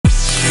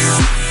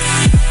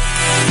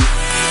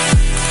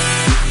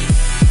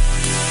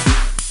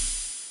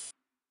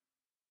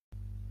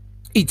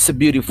It's a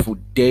beautiful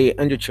day,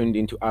 and you're tuned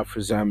into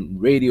Afrozam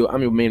Radio.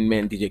 I'm your main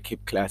man, DJ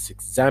Keep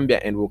Classics Zambia,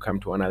 and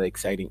welcome to another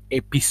exciting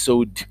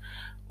episode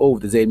of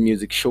the Z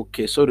Music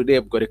Showcase. So, today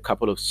I've got a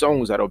couple of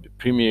songs that I'll be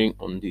premiering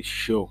on this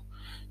show.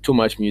 Too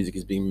much music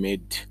is being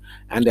made,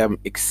 and I'm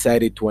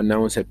excited to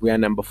announce that we are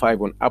number 5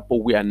 on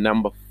Apple, we are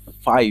number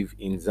 5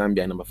 in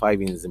Zambia, number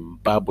 5 in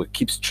Zimbabwe.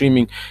 Keep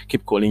streaming,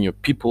 keep calling your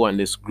people, and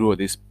let's grow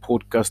this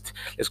podcast,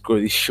 let's grow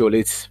this show,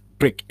 let's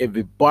break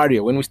every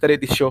barrier. When we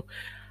started this show,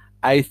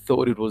 I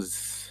thought it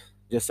was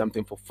just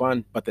something for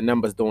fun, but the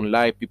numbers don't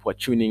lie. People are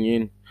tuning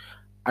in.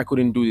 I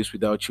couldn't do this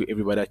without you,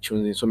 everybody that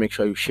tunes in. So make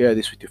sure you share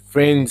this with your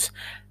friends.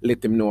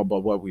 Let them know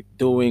about what we're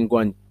doing. Go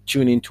and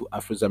tune in to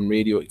Afrozam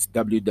Radio. It's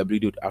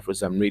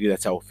www.afrozamradio.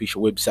 That's our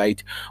official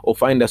website. Or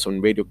find us on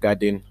Radio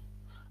Garden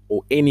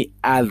or any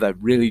other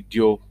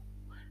radio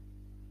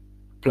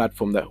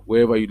platform that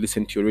wherever you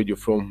listen to your radio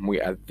from,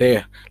 we are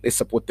there. Let's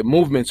support the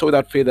movement. So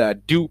without further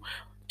ado,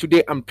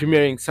 today I'm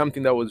premiering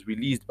something that was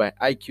released by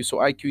IQ. So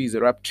IQ is a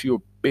rap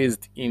trio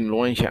based in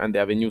Luanshya, and they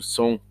have a new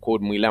song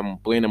called Mwila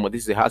Mbwenamo.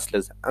 This is a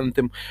hustler's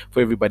anthem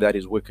for everybody that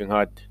is working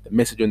hard. The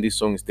message on this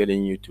song is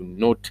telling you to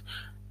not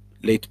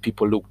let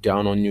people look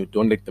down on you.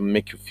 Don't let them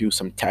make you feel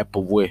some type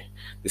of way.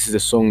 This is a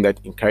song that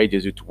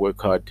encourages you to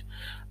work hard.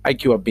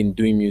 IQ have been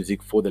doing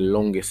music for the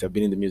longest. I've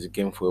been in the music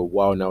game for a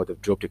while now.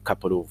 They've dropped a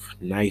couple of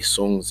nice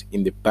songs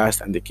in the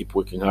past, and they keep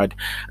working hard.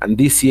 And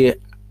this year,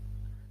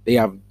 they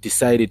have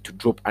decided to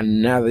drop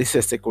another. This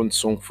is a second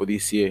song for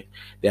this year.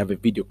 They have a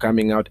video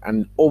coming out,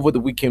 and over the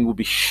weekend we'll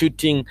be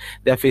shooting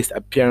their first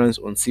appearance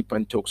on Sip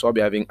and Talk. So I'll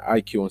be having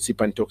IQ on Sip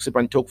and Talk. Sip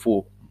and Talk,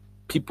 for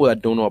people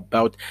that don't know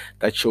about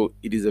that show,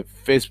 it's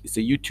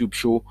a YouTube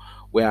show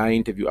where I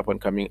interview up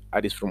and coming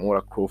artists from all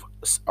across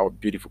our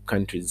beautiful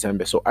country,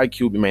 Zambia. So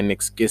IQ will be my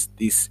next guest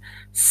this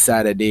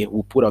Saturday.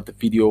 We'll put out the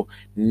video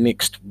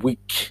next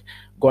week.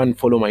 Go and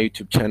follow my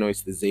YouTube channel.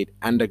 It's the Z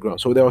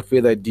Underground. So without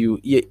further ado,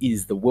 here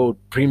is the world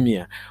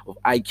premiere of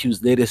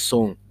IQ's latest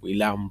song,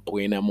 Mwila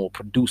Mbwenamo,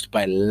 produced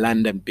by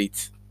London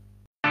Beats.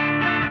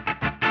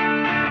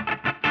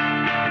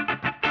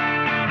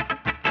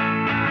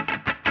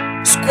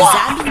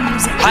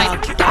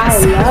 I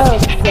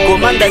love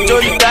Commander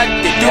John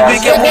Dante,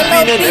 tubike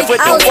mupine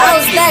nefwete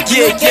waki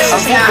Yeke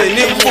afume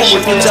ni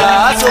mfumu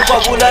tuja aso kwa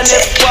kula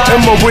nefa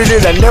Nemo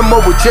bwilila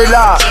nemo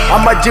buchela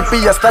Ama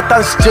jipi ya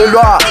statan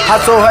shichelwa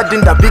Haso hadi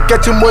ndabike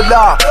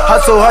chimola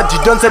Haso hadi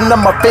donse na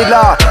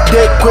mapela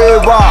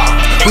Dekwewa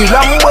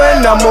Mwila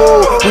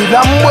Mbwenamo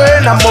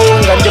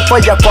Ngandepo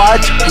ya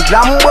kwachi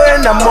Mwila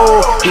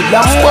Mbwenamo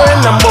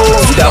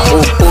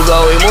Ndakupuga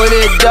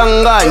wemone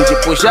danga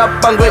Njipusha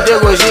pangwete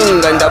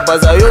goshinga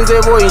Ndabaza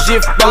yonze bo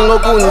inshif pango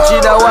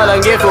kunchida wala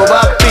ngefo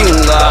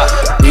bapinga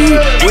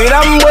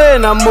Mwila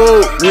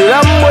Mbwenamo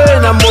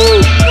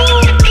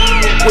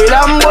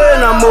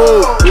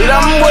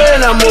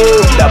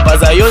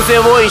Ndabaza yonze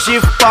bo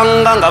inshif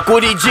panga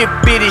Ngakuri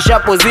jipiri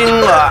shapo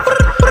zinga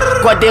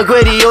Kwa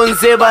dekweri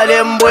yonze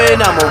bale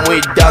Mbwenamo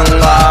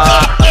mwidanga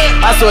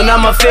Aso na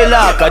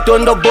mafela,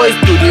 katondo boys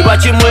tuli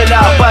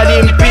bachimwela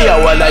Palimpia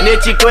wala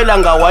nechikwela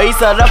nga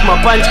waisa rap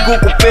mapanchi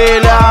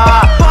kukupela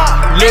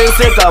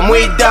Lenseka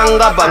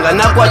mwidanga banga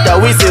nakwata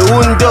wise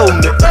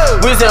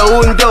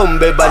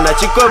undombe Bana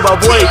chikweba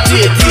boy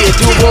tie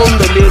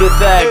tubombe little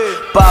thag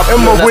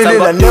Emo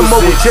bwilila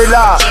nemo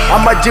buchela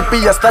Ama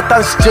jipi ya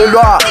statan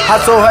shichelwa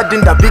Haso hadi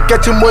ndabike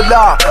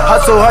chimola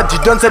Haso hadi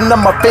donse na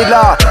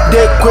mapela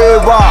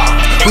Dekwewa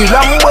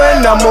Mwila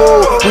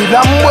Mbwenamo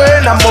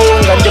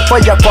Ngandepo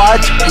ya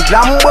kwachi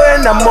Mwila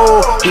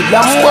Mbwenamo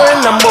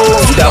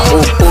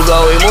Ndakupuga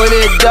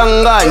wemone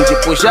danga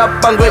Njipusha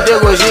pangwete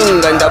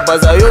goshinga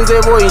Ndabaza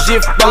yonze bo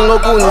inshif pango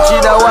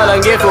kunchida wala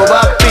ngefo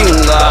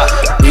bapinga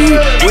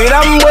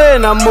Mwila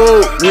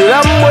Mbwenamo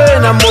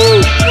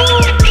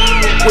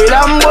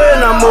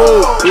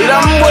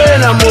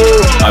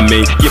I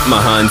may keep my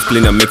hands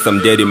clean and make some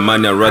dirty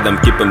money. I'd rather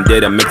keep them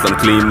dead and make some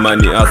clean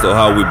money. Also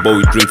how we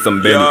both drink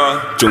some Benny.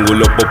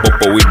 Chungulo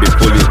popo we be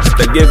pulling.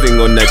 Start gazing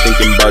all night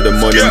thinking about the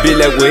money. Be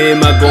like, where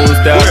am I gonna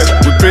stop?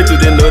 We pray to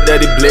the Lord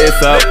that He bless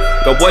up.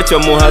 Cause watch your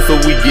more hustle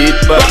we get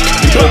back.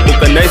 We don't book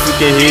a nice we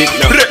can hit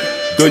now.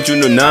 Don't you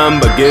know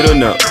number get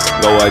on up.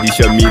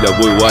 Gawadisha mila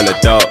boy wala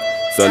tao.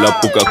 Sala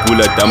puka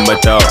kula tamba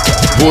tao.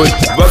 Boy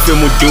bafe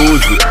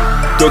muduzu.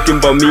 Talking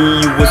about me,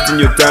 you wasting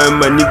your time,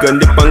 my nigga,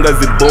 ndepanga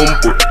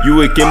zibompo.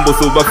 You a kembo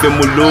so bafe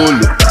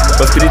mulolo.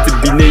 Pa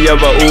street bine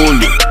yaba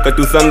olo.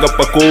 Katusanga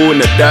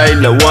pakona,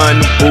 Tyler,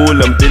 one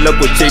pola. Mtela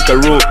ko check a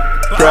rope.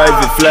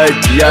 Private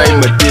flight, yai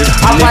matis.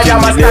 Amaya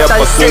masnata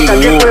iseka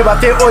ngekweba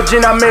te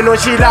ojina meno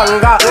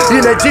shilanga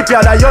Ine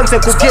jipya la yonse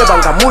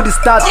kukiebanga Moody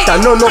starta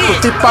nono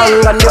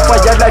kutipanga Nefa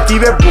yala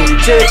kiwe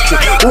bunchete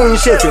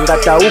Unshete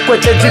ngata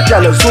ukwete jipya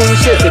la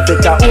zunshete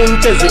Teta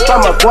unchezi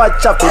pama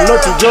kwacha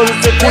Kunoti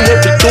yonse kule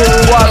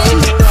bitungwafi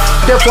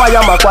Defwa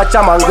ya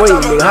makwacha mango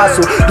ine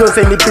haso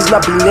Yonse ni pizna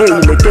bine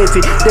ine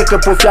tete Deke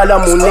pofyala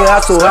mune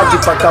haso Haji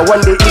paka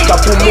wande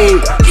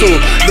ikapume So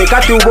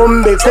dekati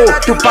ubombe ko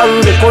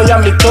Tupange ko ya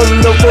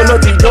mitondo Kono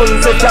di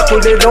yonse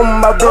chakule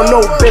lomba Bro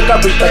no beka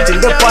bita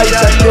chinde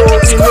paisa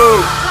yo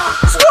ino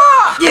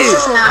This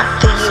is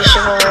not the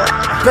usual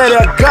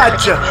Better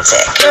gotcha.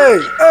 music. Hey,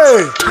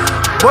 hey.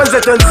 Once the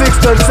 26,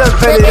 27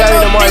 penny there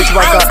in the morning,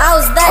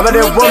 How's that, I'm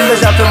gonna nigga? bomb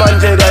the shop to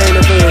manje there in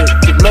the bed.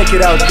 Make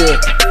it out there.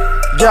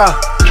 Yeah.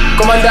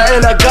 Commander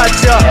Ella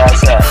gotcha. Yes,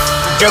 sir.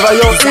 Jeva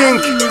Yo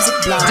Inc.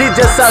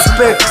 DJ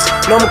Suspect.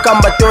 No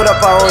mukamba tora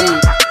paoni.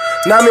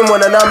 Nami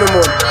mona.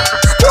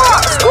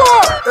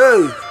 Squad.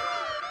 Hey.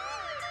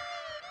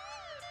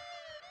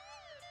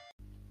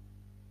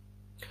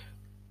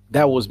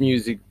 That was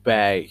music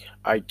by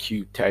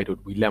IQ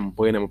titled William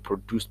Boynham,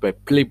 produced by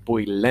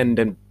Playboy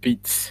London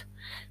Beats.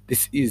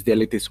 This is their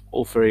latest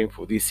offering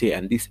for this year,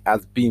 and this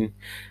has been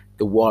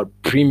the world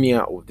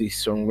premiere of this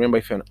song. Remember,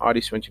 if you're an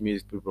artist, want your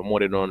music to be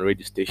promoted on a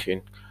radio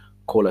station,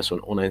 call us on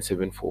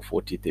 0974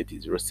 40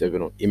 30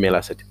 07 or email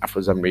us at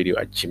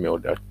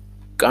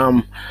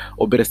afrozamradio@gmail.com.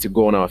 Or better still,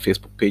 go on our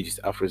Facebook page, it's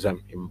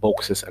Afrozam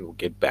Inboxes, and we'll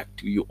get back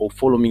to you. Or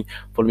follow me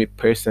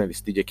personally,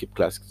 it's DJ Keep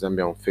Classic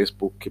Zambia on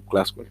Facebook, Keep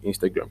Classic on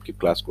Instagram, Keep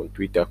Classic on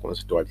Twitter,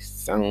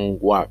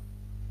 Sangwa.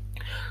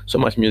 So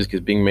much music is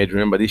being made.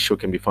 Remember, this show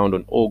can be found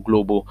on all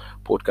global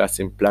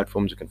podcasting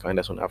platforms. You can find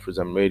us on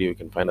Afrozam Radio. You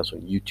can find us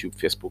on YouTube,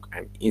 Facebook,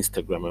 and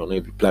Instagram, and on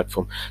every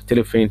platform. Tell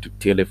a friend to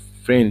tell a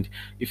friend.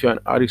 If you're an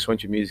artist,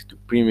 want your music to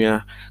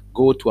premiere,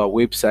 go to our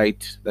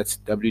website. That's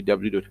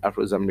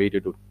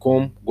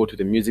www.afrozamradio.com. Go to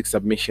the music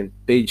submission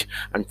page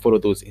and follow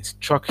those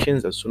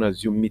instructions. As soon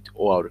as you meet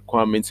all our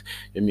requirements,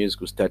 your music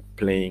will start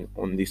playing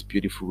on this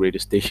beautiful radio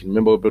station.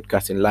 Remember, we're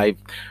broadcasting live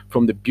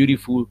from the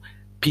beautiful,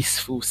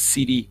 peaceful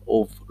city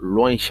of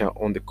Luanshya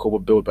on the Cobble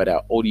Belt, but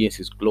our audience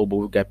is global.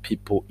 We've got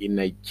people in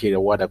Nigeria,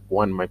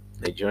 my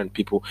Nigerian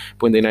people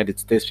in the United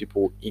States,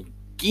 people in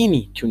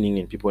Guinea tuning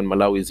in, people in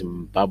Malawi,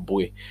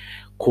 Zimbabwe,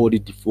 Cote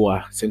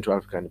d'Ivoire, Central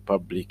African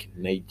Republic,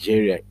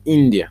 Nigeria,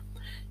 India.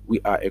 We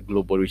are a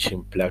global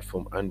reaching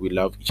platform, and we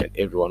love each and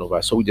every one of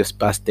us. So we just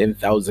passed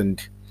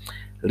 10,000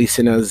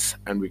 listeners,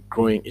 and we're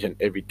growing each and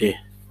every day.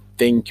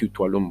 Thank you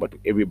to Alumba, to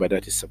everybody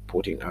that is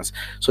supporting us.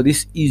 So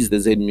this is the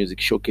Z Music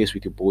Showcase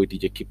with your boy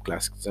DJ Keep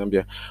Classic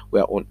Zambia. We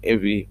are on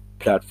every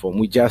platform.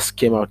 We just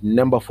came out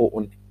number 4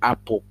 on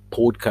Apple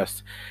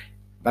Podcasts.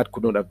 That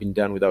could not have been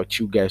done without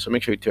you guys. So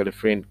make sure you tell a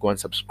friend, go and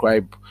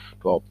subscribe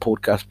to our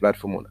podcast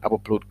platform on Apple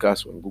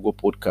Podcasts, on Google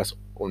Podcasts,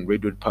 on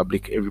Radio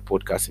Republic, every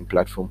podcasting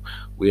platform.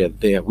 We are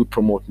there. We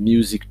promote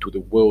music to the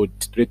world,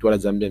 straight to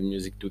Zambian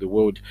music to the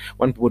world. We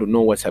want people to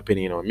know what's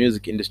happening in our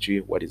music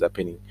industry, what is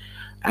happening.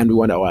 And we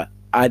want our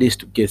artists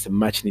to get some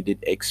much needed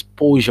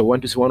exposure. We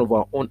want to see one of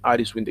our own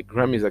artists win the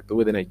Grammys, like the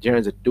way the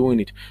Nigerians are doing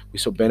it. We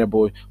saw Burna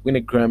Boy win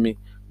a Grammy,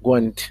 go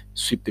and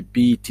sweep the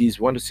BETs.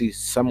 We want to see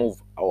some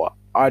of our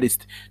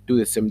artists do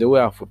the same. The way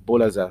our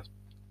footballers are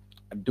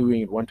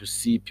doing it. We want to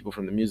see people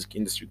from the music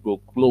industry go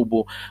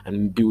global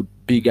and build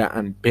bigger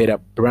and better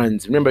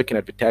brands. Remember, you can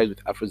advertise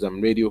with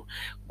Afrozam Radio.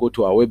 Go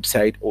to our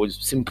website or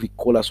simply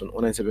call us on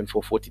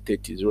 0974 40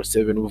 30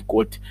 07. We've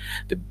got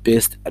the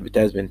best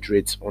advertisement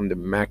rates on the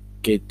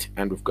market,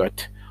 and we've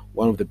got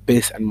one of the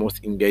best and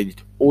most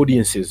engaged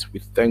audiences. We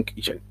thank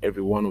each and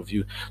every one of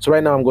you. So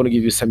right now I'm going to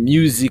give you some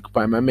music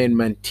by my main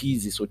man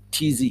Teezy. So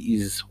Teezy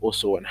is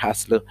also an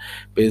hustler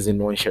based in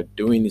Luanshya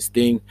doing his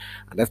thing,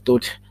 and I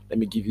thought, let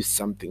me give you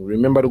something.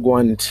 Remember to go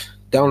and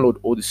download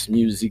all this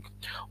music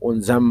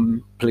on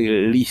Zam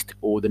Playlist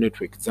or the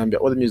network Zambia.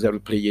 All the music I will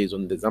play here is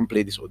on the Zam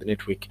Playlist or the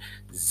network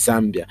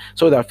Zambia.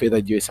 So without further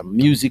ado, some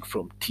music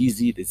from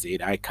Teezy, the Z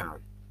Icon.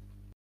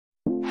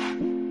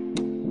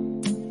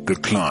 The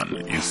clan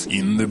is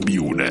in the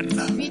building.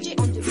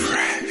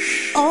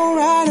 Fresh.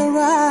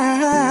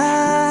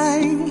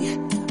 Alright.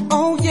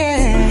 Oh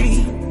yeah.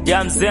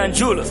 Yamze and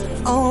Jula.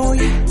 Oh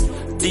yeah.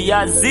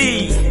 DRZ.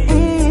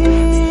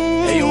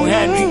 Hey, yo,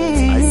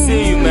 Henry. I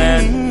see you,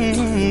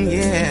 man.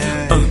 Yeah.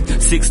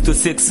 6 to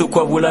 6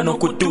 ukwabula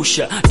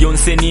nokutusha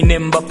Yonse nine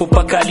mbapo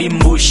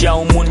pakalimbusha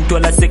Umuntu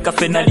alaseka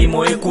fena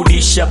limo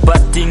ekudisha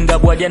Batinga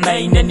bwalya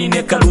naine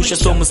nine kalusha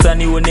So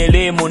musani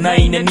wonelemo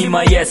naine ni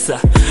mayesa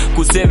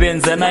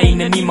Kusebenza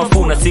naine ni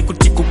mafuna Siku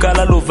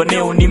tikukala lova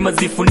neo ni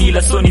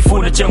mazifunila So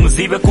nifuna cha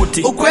muzibe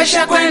kuti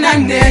Ukwesha kwena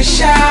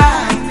ndesha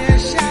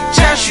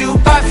Chashu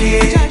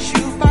pavye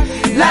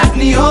Like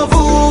ni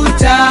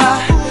ovuta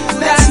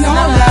That's no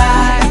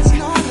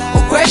lie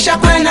Ukwesha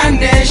kwena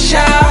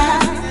ndesha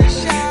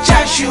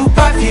Chashu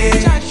pavye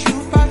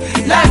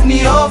Like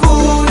ni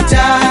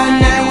ovuta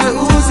Newe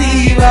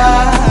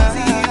uziba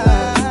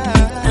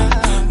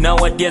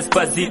Nowadays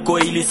paziko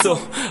iliso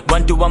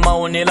Bantu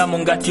wamaonela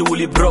mongati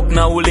uli brok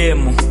na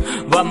ulemu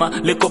Vama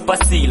leko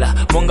pasila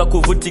Monga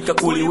kuvutika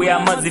kuliwe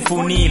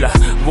amazifunila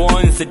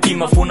Vonse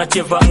tima funa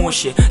cheva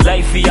mushe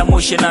Life ya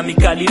mushe na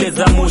mikalile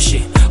za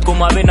mushe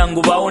Komabe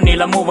nangu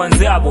waonela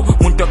movanzabo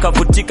Muntu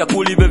akavutika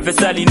kulibe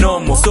vesali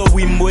nomo So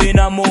wimbo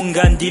na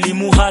monga ndili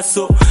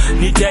muhaso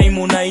Ni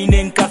time na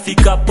ine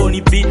nkafikapo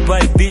Ni beat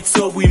by beat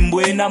So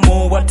wimbo na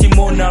mo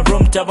Watimona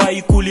rom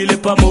tabai kulile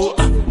pamo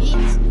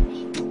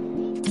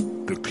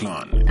The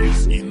clan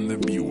is in the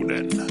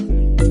building.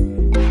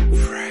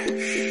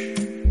 Fresh.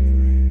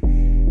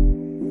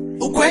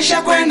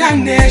 Ukwesha kwenda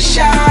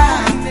ndesha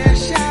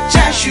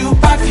Chashu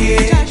pavye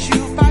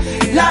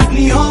Like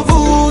ni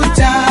ovuta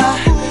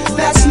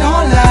that's no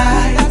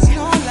lie.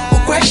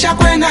 Ukwesha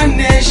kwena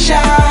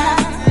nesha,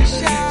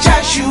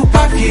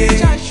 chashupa vye,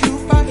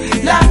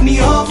 love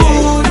ni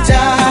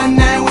ovuta,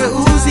 nawe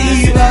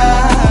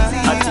uziba.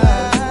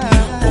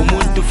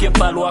 Omuntu fye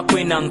palwa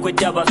kwena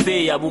nkweta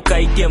bafeya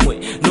bukaitemwe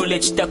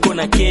knowledge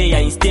takona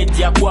keya instead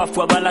ya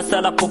kwafu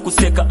abalasala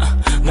pokuseka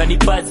nga ni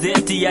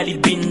pazeti yali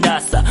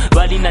bindasa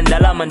balina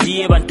ndalama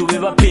ndiye bantu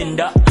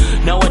bebapenda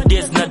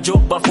nowadays na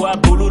job bafwa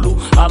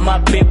bululu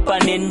amapepa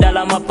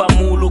nendalama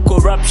pamulu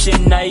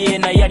corruption na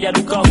yena yali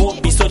aluka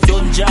hobby so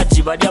don't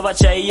judge bali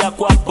abachaiya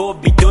kwa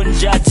bobby don't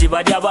judge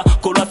bali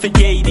abakolwa fe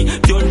daily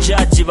don't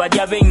judge bali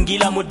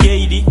abengila mu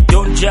daily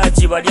don't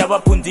judge bali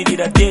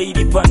abapunzirira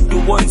daily bantu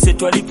bonse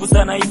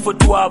twalipusana ifo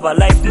twaba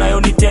life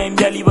nayo ni time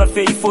yali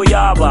bafe ifo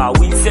yaba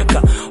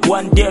winseka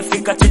one day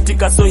fika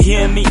chitika so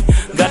hear me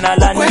gana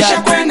landa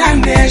Ukwesha kwena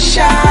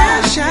nesha,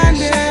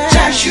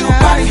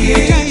 chashupa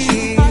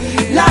vye,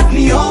 love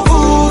ni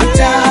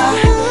ovuta,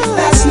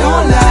 that's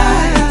no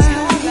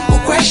lie.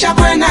 Ukwesha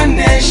kwena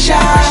nesha,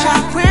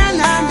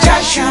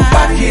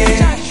 chashupa vye,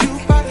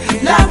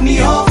 love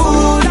ni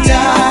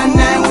ovuta,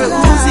 nawe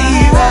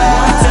uziba.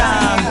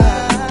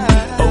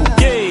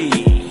 okay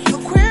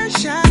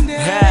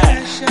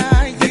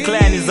the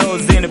clan is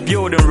always in the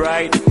building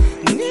right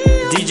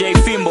DJ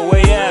Fimbo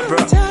where you at bro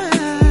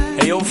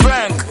hey yo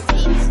Frank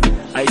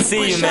I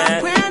see you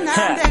man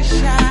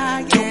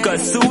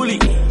Kukasuli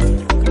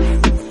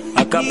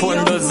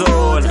Akapondo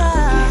Zola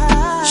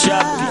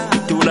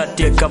Shapi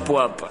tulateka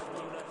hapa.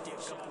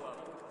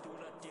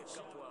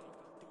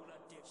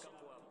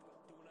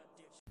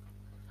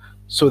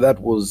 So that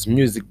was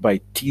music by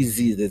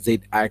TZ, the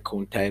Z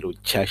Icon,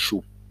 titled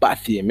Chashu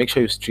Pathie. Make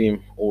sure you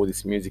stream all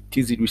this music.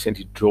 TZ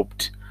recently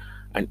dropped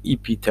an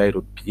EP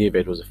titled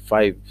Behavior. It was a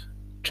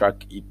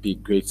 5-track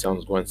EP. Great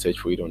sounds. Go and search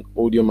for it on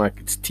Audiomack.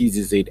 It's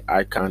TZ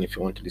Icon if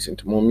you want to listen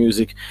to more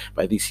music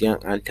by this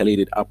young and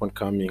talented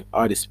up-and-coming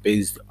artist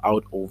based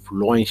out of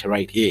Luanshya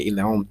right here in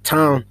the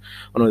hometown.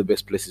 One of the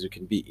best places you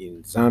can be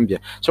in Zambia.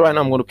 So right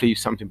now I'm going to play you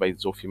something by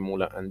Zophie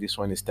Mula, and this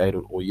one is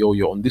titled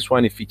Oyoyo. On this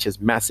one it features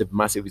Massive.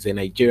 He's a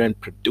Nigerian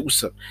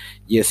producer.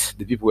 Yes,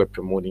 the people we're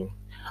promoting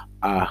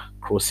are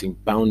crossing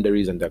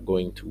boundaries and they're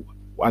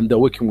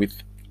working with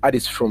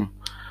artists from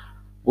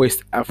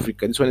West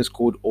Africa. This one is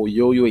called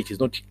Oyoyo. It is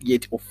not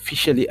yet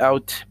officially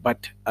out,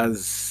 but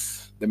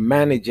as the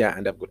manager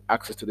and I've got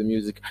access to the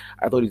music,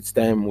 I thought it's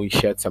time we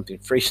shared something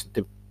fresh that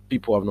the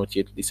people have not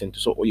yet listened to.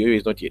 So Oyoyo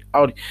is not yet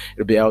out.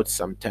 It'll be out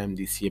sometime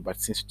this year,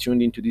 but since you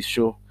tuned into this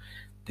show,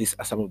 these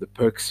are some of the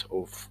perks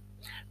of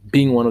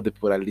being one of the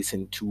people that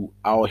listen to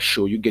our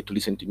show. You get to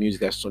listen to music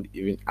that's not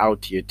even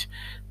out yet.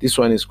 This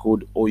one is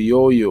called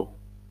Oyoyo.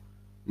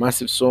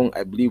 Massive song.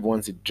 I believe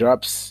once it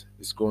drops,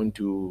 it's going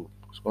to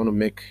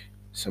make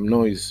some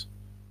noise,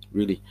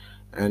 really.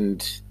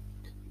 And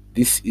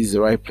this is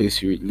the right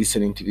place. You're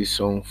listening to this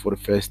song for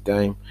the first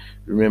time.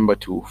 Remember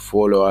to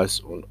follow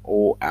us on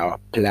all our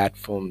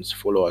platforms.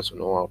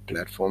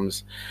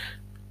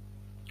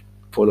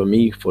 Follow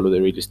me, follow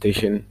the radio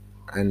station,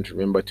 and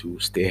remember to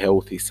stay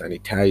healthy,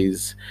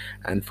 sanitize.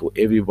 And for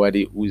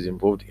everybody who is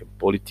involved in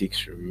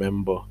politics,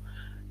 remember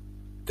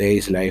there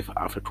is life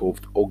after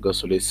 12th August.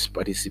 So let's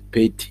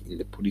participate in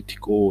the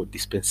political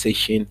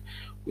dispensation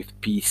with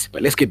peace.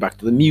 But let's get back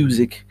to the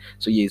music.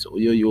 So yes,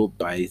 Oyoyo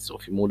by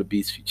Zophie Mula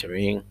Beats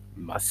featuring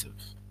Massive.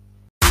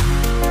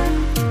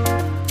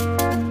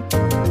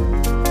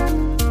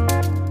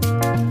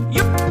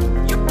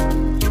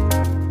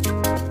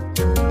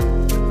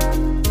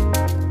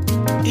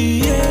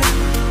 Yeah,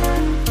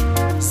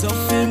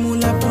 Zophie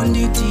Mula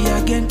Bonditi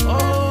again.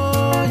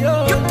 Oh,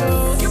 yo,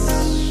 oh, yo.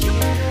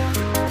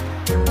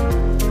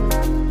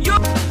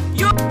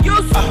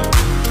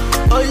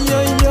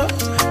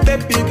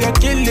 Baby girl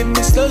killing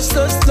me slow.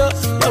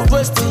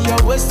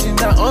 You're wasting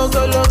that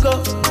logo.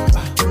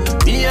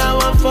 Me, I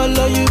want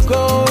follow you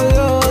go,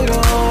 yo.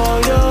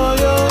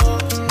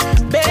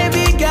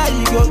 Baby girl,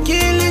 you go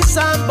killing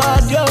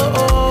somebody, yo.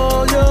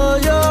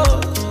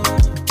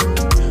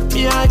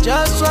 Me, I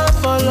just want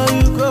follow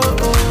you go,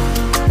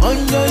 oh,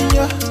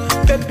 yo.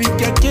 Baby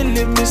girl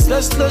killing me slow.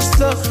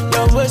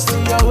 You're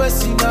wasting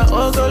that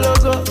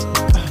logo.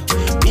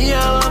 Me, I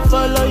want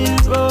follow you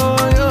go,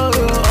 yo.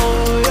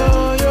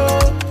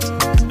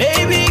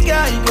 Baby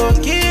girl, you go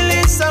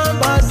killing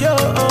somebody,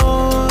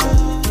 oh.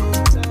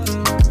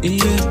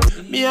 Yeah,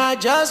 me I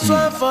just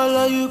want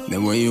follow you. The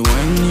way you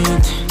want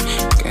it,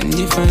 can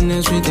define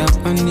us without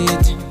on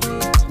it.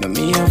 But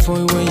me I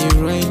for when you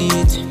ride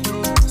it.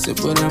 So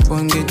put up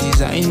on get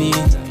design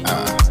it.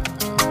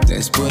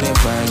 Let's put a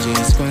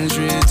budget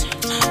constraint.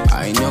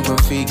 I know go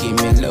fake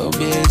me low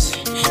base.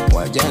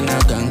 Wajana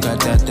ganga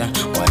tata.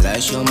 Wala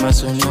show my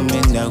son no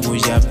menda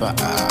gujapa.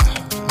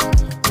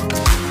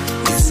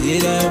 See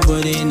that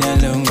body in a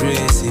long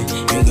grace.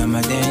 You got my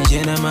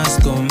attention, I must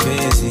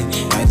confess it.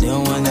 I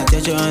don't wanna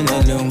touch you on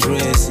a long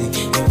grace.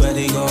 Your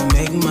body gon'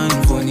 make man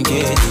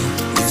fornicate.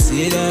 You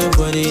see that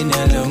body in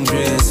a long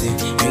grace.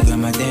 You got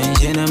my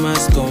attention, I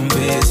must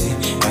confess it.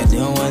 I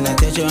don't wanna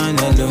touch you on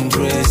a long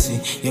grace.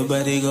 Your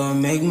body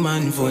gon' make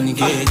man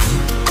fornicate.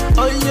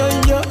 Oh yeah,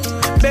 yeah,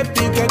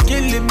 baby girl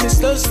killing me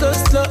slow, slow,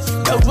 slow.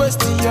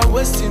 You're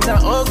wasting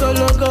that ogo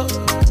logo.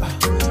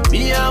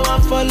 Me I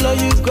want follow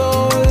you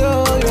go,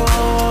 yo, yo,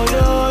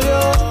 yo, yo.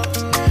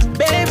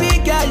 Baby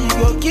girl, you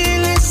go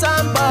killing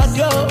somebody,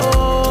 yo,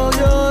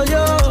 yo,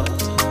 yo.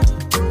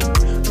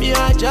 Me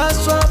I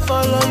just want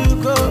follow you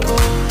go,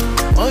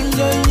 oh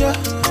yeah, yeah.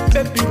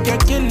 Baby girl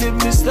killing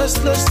me slow,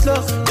 slow,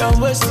 slow. You're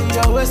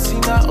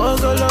wasting that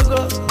ogo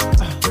logo.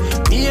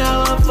 Me I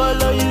want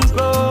follow you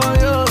go,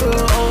 yo,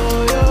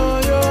 yo,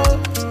 yo.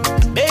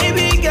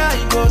 Baby girl,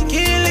 you go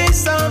killing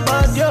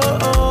somebody, yo.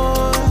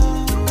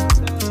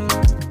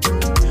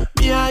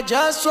 Me I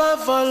just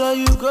want follow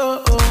you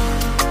go.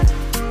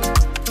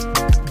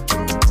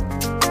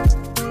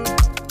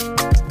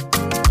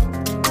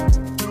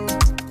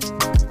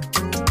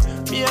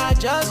 Me I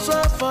just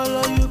want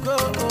follow you go.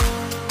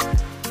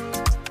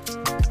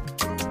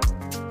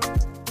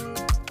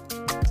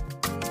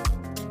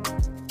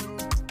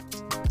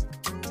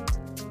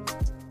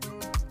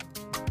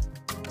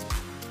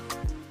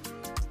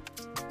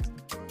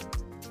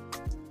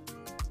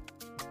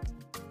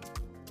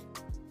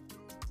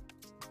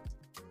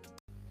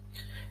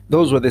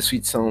 Those were the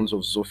sweet sounds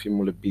of Sophie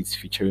Muller Beats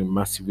featuring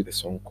Massive with a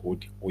song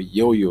called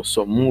Oyoyo.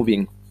 So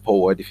moving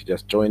forward, if you're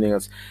just joining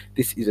us,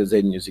 this is a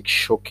Z Music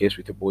Showcase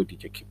with your boy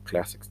DJ Keep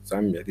Classics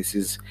Zambia. This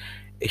is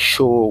a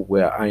show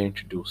where I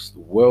introduce the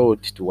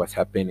world to what's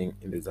happening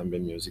in the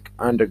Zambian music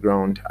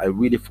underground. I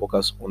really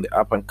focus on the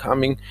up and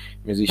coming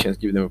musicians,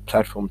 give them a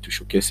platform to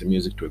showcase the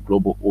music to a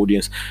global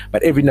audience.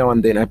 But every now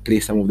and then I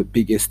play some of the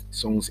biggest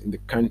songs in the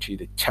country,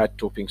 the chart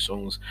topping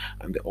songs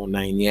and the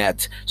online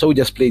yards. So we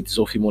just played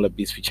Sophie Muller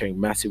Beats featuring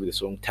Massive with a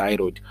song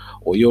titled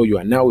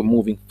Oyoyo, and now we're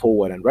moving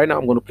forward. And right now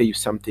I'm going to play you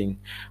something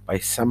by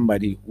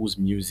somebody whose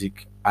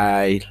music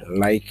I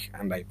like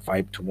and I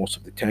vibe to most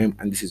of the time,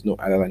 and this is no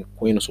other than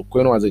Kweno. So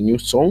Kweno has a new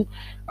song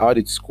out.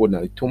 It's called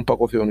Nalitumpa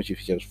Coffee, on which he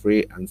features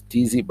Frey and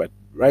Steezy. But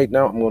right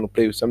now I'm going to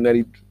play with something that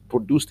he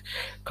produced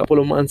a couple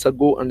of months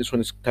ago, and this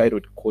one is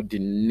titled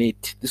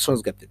Coordinate. This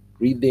one's got the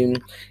rhythm,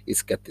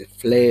 it's got the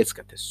flair, it's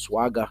got the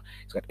swagger,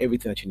 it's got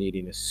everything that you need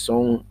in a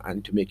song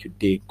and to make your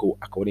day go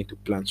according to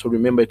plan. So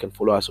remember, you can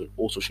follow us on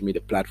all social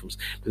media platforms.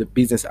 The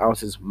business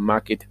houses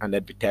market and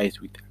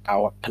advertise with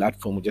our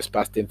platform. We just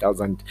passed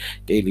 10,000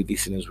 daily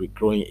listeners. We're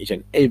growing each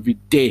and every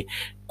day.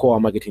 Call our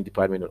marketing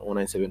department on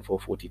 0974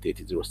 40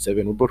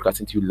 3007. We're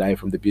broadcasting to you live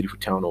from the beautiful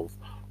town of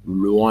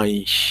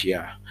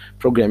Luanshya.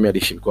 Program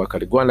edition. Go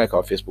and like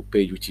our Facebook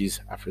page, which is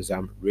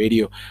Afrizam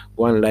Radio.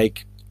 Go and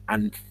like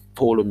and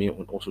follow me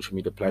on all social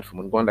media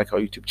platforms, and go and like our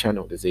YouTube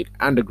channel, The Z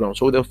Underground.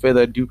 So without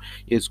further ado,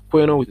 here's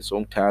Kweno with a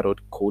song titled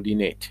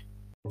Coordinate.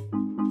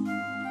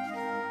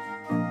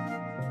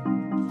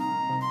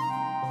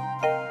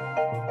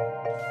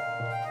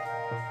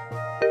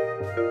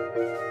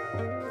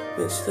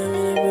 Let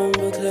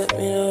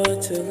me know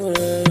what to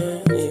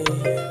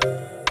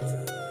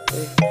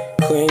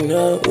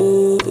Kweno,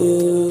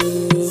 ooh.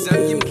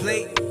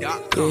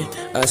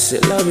 I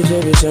said, love it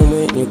every time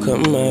when you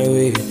come my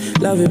way.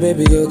 Love it,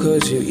 baby girl,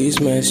 cause you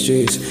ease my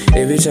stress.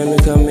 Every time you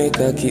come, make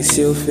I kiss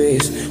your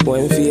face.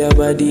 One for your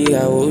body, I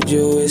hold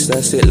your waist.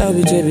 I said, love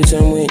it every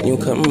time when you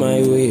come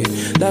my way.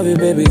 Love it,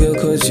 baby girl,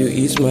 cause you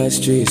ease my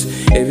stress.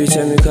 Every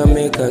time you come,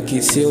 make I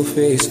kiss your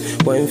face.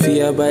 One for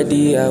your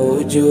body, I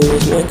hold your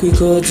waist. Make we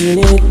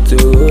coordinate,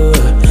 oh.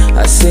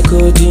 I say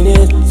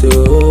coordinate,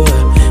 oh.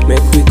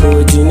 Make we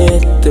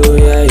coordinate, oh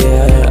yeah,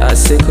 yeah. I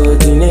say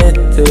coordinate,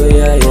 oh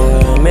yeah,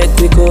 yeah. Make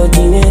we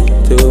coordinate,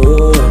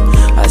 oh.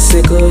 I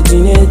say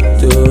coordinate,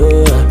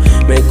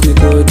 oh. Make we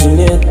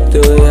coordinate,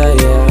 oh yeah,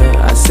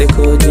 yeah. I say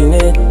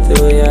coordinate,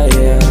 oh yeah,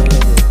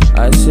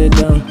 yeah. I sit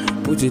down,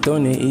 put it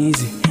on it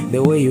easy.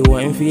 The way you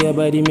want for your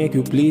body make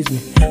you please me.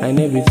 And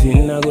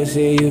everything I go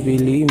say you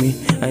believe me.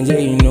 And yeah,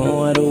 you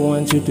know I don't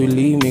want you to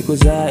leave me.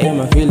 Cause I am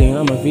a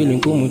feeling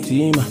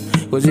kumutima.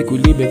 Cause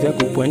ikulibe vya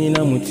kupwani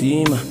na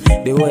mutima.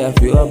 The way I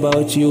feel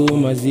about you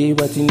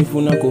maziba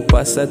tinifuna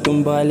kupasa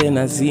tumbale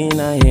na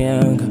zina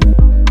yanga.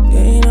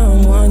 Yeah, you know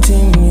I'm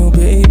wanting you,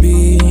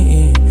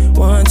 baby.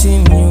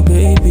 Wanting you,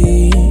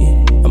 baby.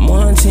 I'm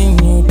wanting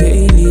you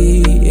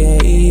daily,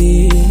 yeah,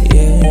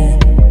 yeah.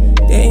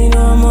 Yeah, you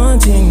know I'm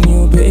wanting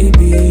you,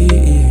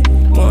 baby.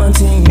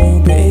 Wanting you,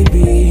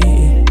 baby.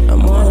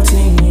 I'm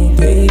wanting you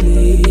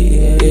daily,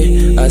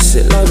 yeah. I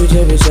said love it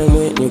every time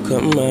when you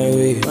come my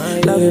way.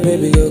 Love it,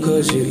 baby girl,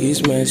 cause you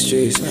ease my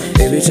stress.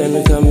 Every time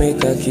you come,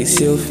 make I kiss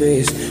your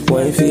face.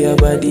 One for your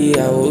body,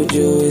 I hold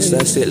your waist.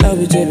 I said love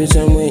it every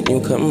time when you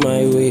come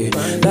my way.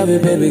 Love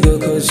it, baby girl,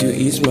 cause you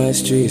ease my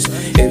stress.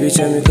 Every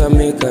time you come,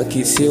 make I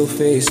kiss your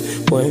face.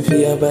 One for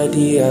your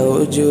body, I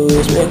hold your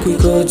waist. Make we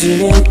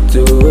coordinate,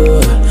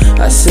 oh.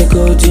 I say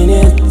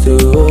coordinate,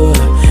 oh.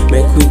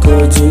 Make we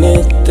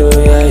coordinate, oh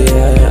yeah,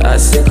 yeah. I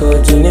say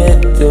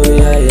coordinate, oh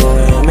yeah,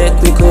 yeah.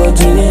 Make we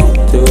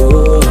coordinate,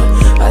 oh.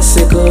 I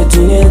say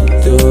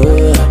coordinate,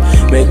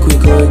 oh. Make we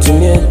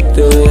coordinate,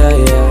 oh yeah,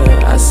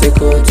 yeah. I say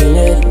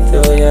coordinate,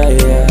 oh yeah,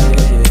 yeah.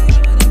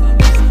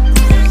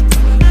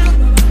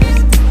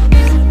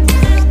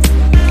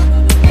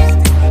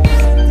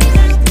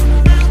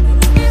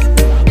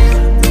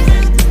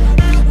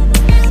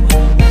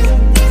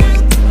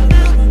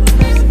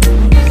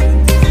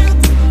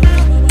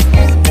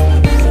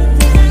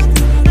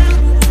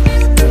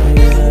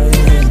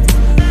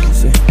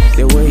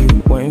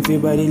 fi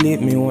body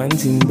leave me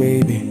wanting,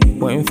 baby.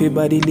 Wine fi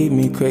body leave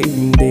me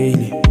craving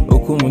daily.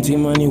 Okumuti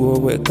money wo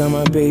wet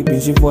my baby.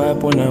 She boy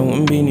upon a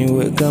wombini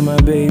wet my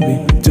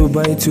baby.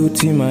 2x2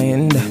 tima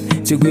enda.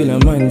 Chigwila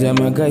manja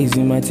my guys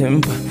in my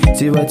temper.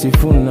 Chibati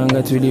funa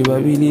nga tuli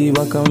babili.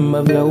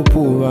 Wakamba vya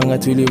upu nga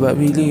tuli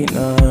babili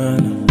na.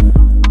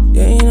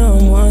 Yeah, you know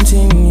I'm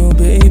wanting you,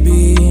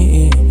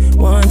 baby.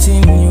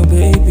 Wanting you,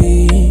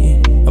 baby.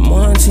 I'm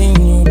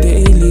wanting you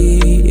daily.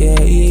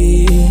 Yeah,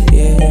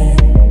 yeah.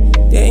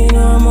 Yeah, you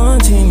know I'm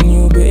wanting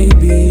you,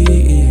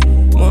 baby.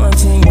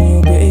 Wanting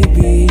you,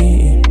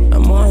 baby.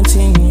 I'm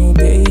wanting you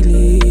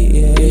daily.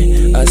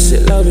 Yeah. I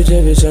said love it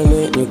every time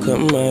when you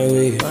come my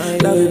way.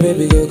 Love it,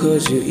 baby girl,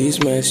 cause you ease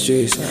my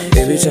stress.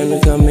 Every time you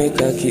come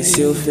make I kiss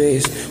your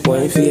face.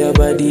 Wine for your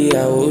body,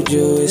 I hold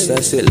your waist.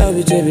 I said love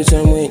it every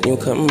time when you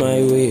come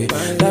my way.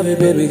 Love it,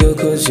 baby girl,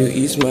 cause you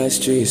ease my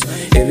stress.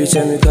 Every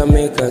time you come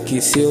make I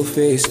kiss your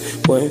face.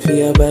 Wine for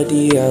your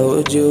body, I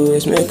hold your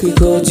waist. Make we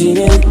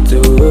coordinate,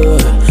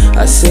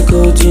 I say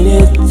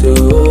coordinate,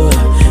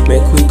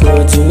 make we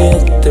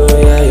coordinate,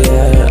 yeah,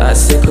 yeah. I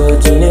say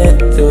coordinate,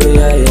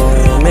 yeah,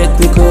 yeah. Make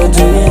we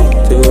coordinate,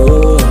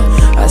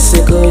 I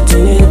say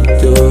coordinate,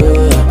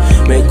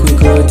 make we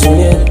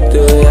coordinate,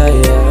 yeah,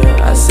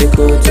 yeah. I say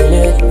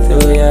coordinate,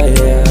 yeah,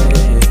 yeah.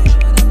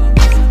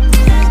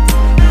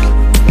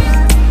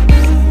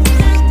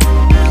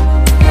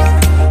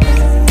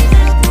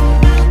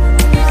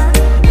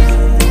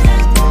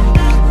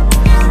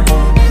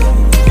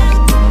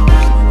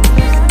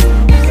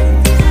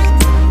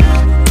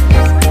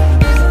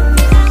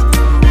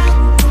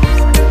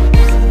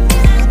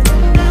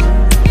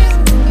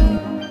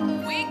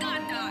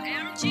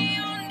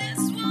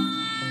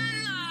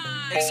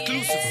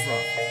 Exclusive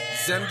from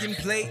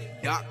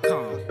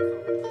ZambianPlay.com.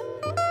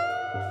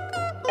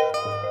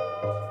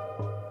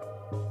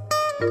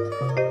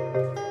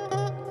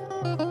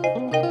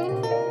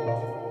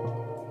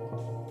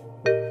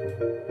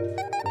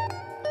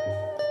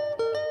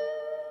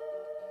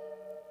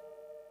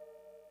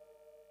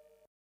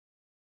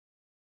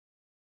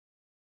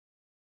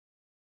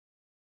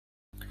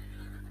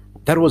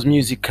 That was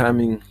music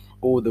coming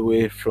all the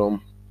way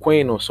from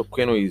Queno. So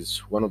Queno is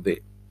one of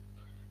the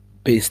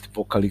best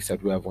vocalists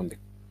that we have in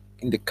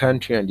the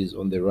country and is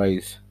on the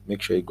rise.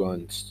 Make sure you go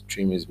and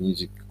stream his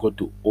music. Go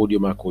to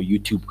Audiomack or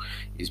YouTube.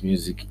 His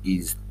music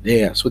is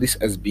there. So this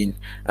has been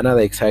another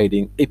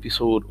exciting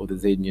episode of the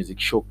Z Music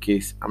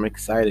Showcase. I'm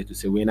excited to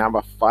say we're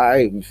number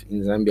 5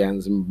 in Zambia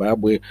and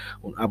Zimbabwe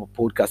on Apple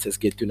Podcasts. Let's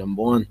get to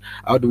number 1.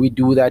 How do we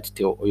do that?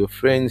 Tell all your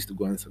friends to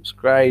go and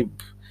subscribe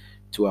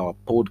to our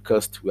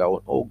podcast. We are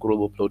on all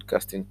global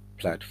podcasting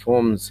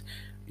platforms.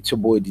 It's your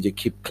boy DJ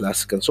Keep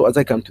Classic. And so as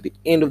I come to the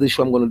end of the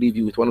show, I'm going to leave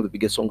you with one of the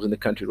biggest songs in the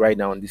country right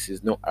now, and this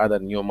is no other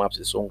than Yo Maps,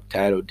 a song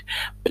titled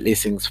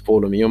Blessings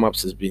Follow Me. Yo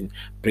Maps has been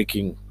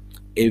breaking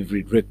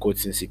every record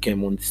since he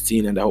came on the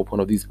scene, and I hope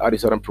one of these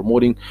artists that I'm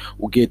promoting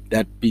will get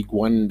that big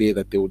one day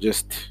that they will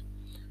just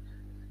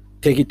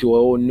take it to a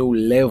whole new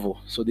level.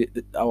 So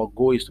our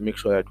goal is to make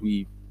sure that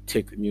we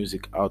take the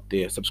music out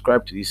there.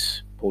 Subscribe to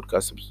this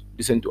podcast,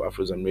 listen to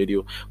Afrozam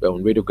Radio. We're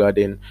on Radio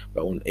Garden,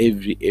 we're on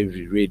every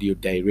radio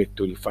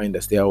directory. Find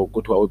us there, or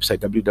go to our website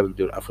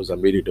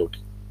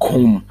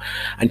www.afrozamradio.com.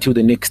 Until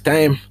the next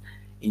time,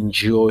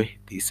 enjoy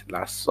this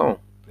last song,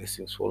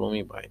 Blessings Follow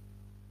Me by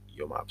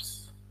Yo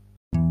Maps.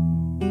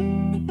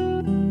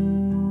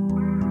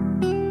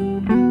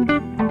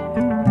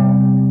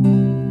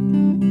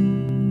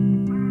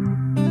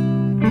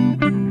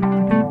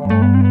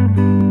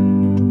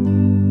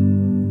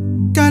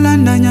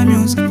 Kalandanya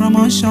Music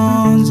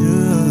Promotions,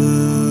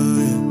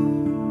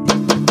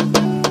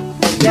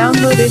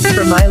 Download it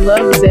from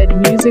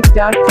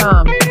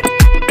ilovezmusic.com.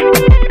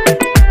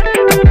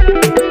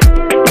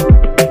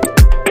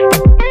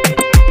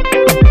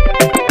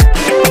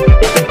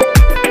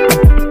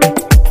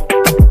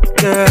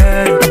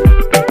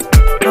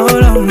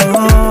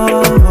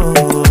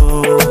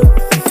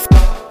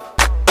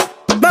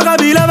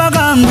 Bakabila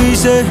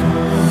bakangise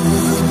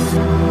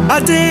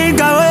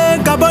atinga we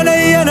kabone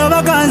yeno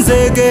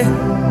bakanseke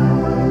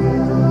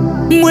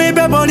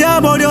mwipe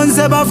bonya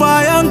bolyonse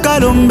bafaya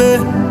nkalumbe.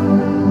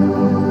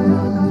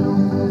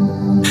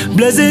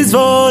 Blessings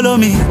follow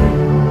me.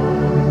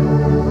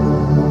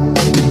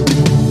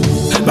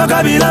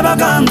 Bakabila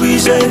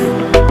bakangwishe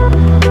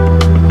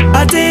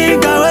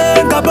atinga we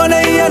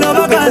kabone yeno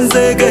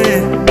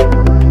bakanseke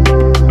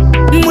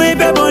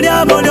mwipe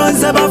bonya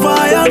bolyonse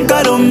bafaya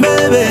nkalumbe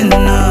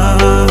bena.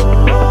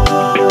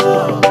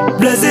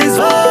 Blessings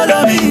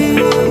follow me.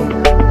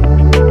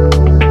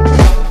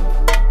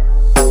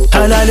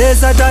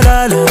 Halalesa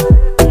talala,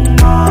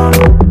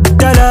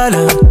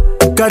 talala,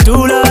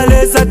 katula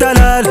lesa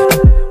talala,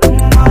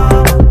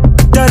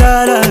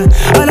 talala,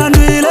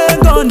 alandwile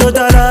kondo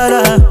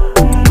talala,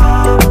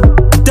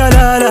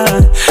 talala,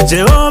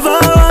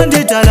 Jehovah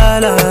wandi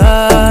talala.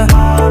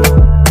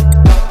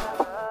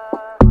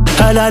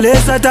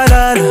 Halalesa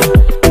talala,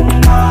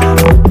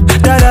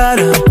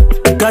 talala,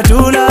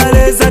 katula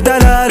lesa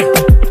talala,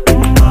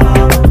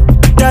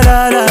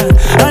 talala,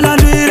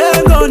 alandwile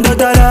kondo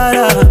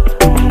talala,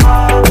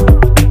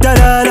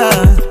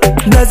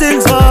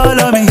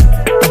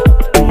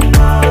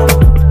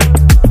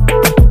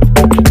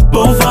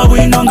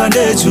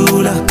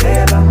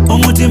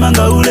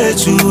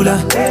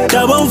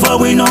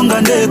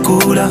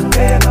 ndekula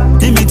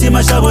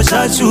imitima shabo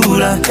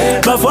shachula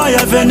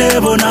bafaya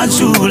venebo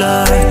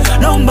nachula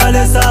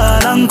nombale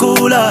sala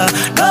nkula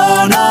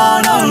no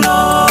no no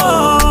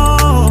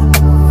no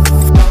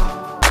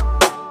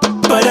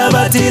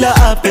badabatila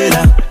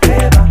apela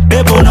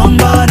ebo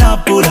nomba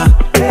napula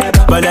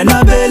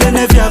badanabele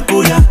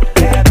nevyakuya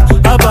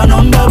apa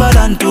nomba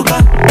badantuka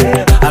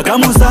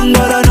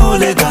akamusangwala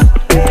noleka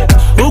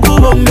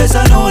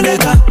ukubombesa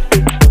noleka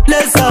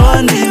lesa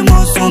wandi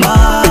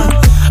musuma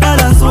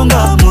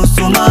alansunga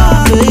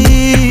musuma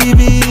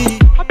baby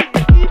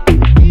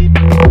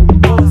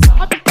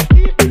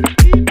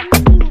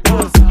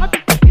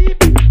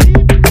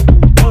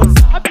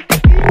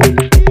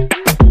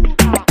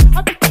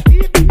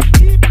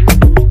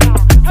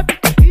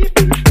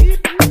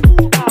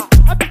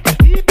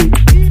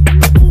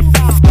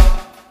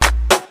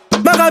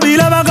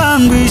bakabila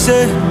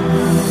bakangwishe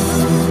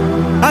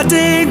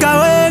atika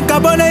we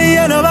kabone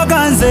yeno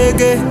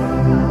bakanseke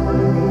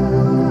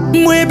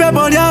mwipe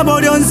bolyabo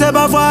lyonse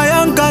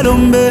bafaya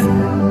nkalumbe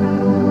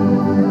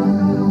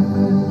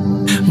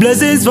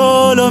blessings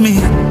follow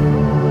me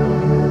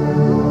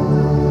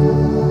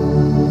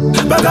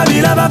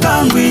bakabila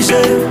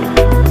bakangwishe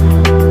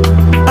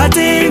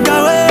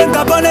atika we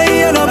kabone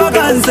yeno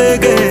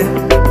bakanseke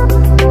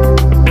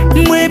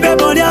mwipe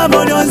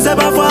bolyabo lyonse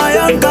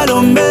bafaya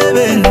nkalumbe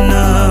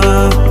bena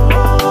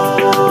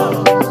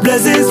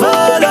blessings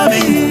follow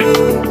me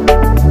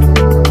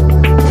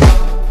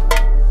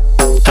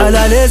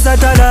Talalesa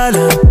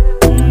talala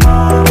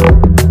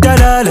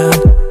Talala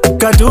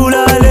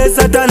Katula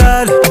lesa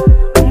talala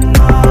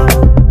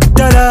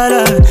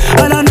Talala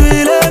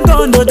Alandwile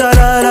kondo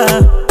talala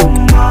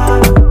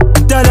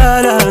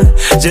Talala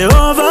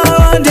Jehovah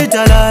wandi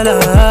talala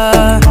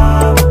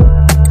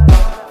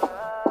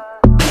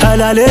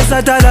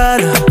Talalesa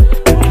talala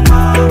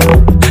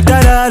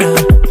Talala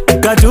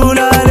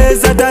Katula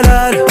lesa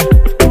talala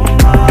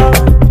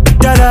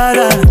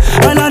Talala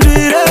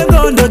Alandwile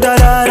kondo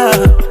talala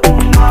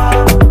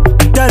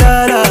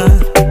Talala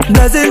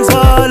Blessings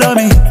follow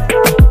me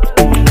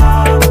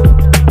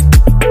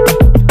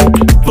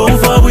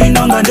Bomfa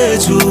winonga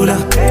ndechula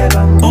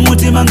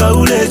umutima nga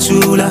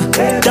ulechula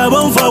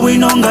tabomfa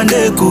winonga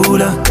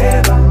ndekula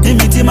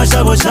imitima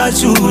shabo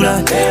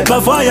shachula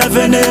bafaya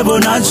venebo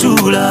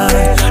nachula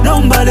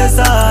nombale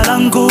sala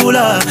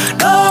nkula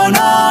no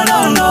no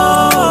no no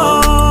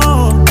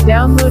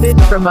Downloaded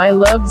from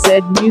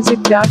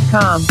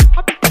ilovezmusic.com.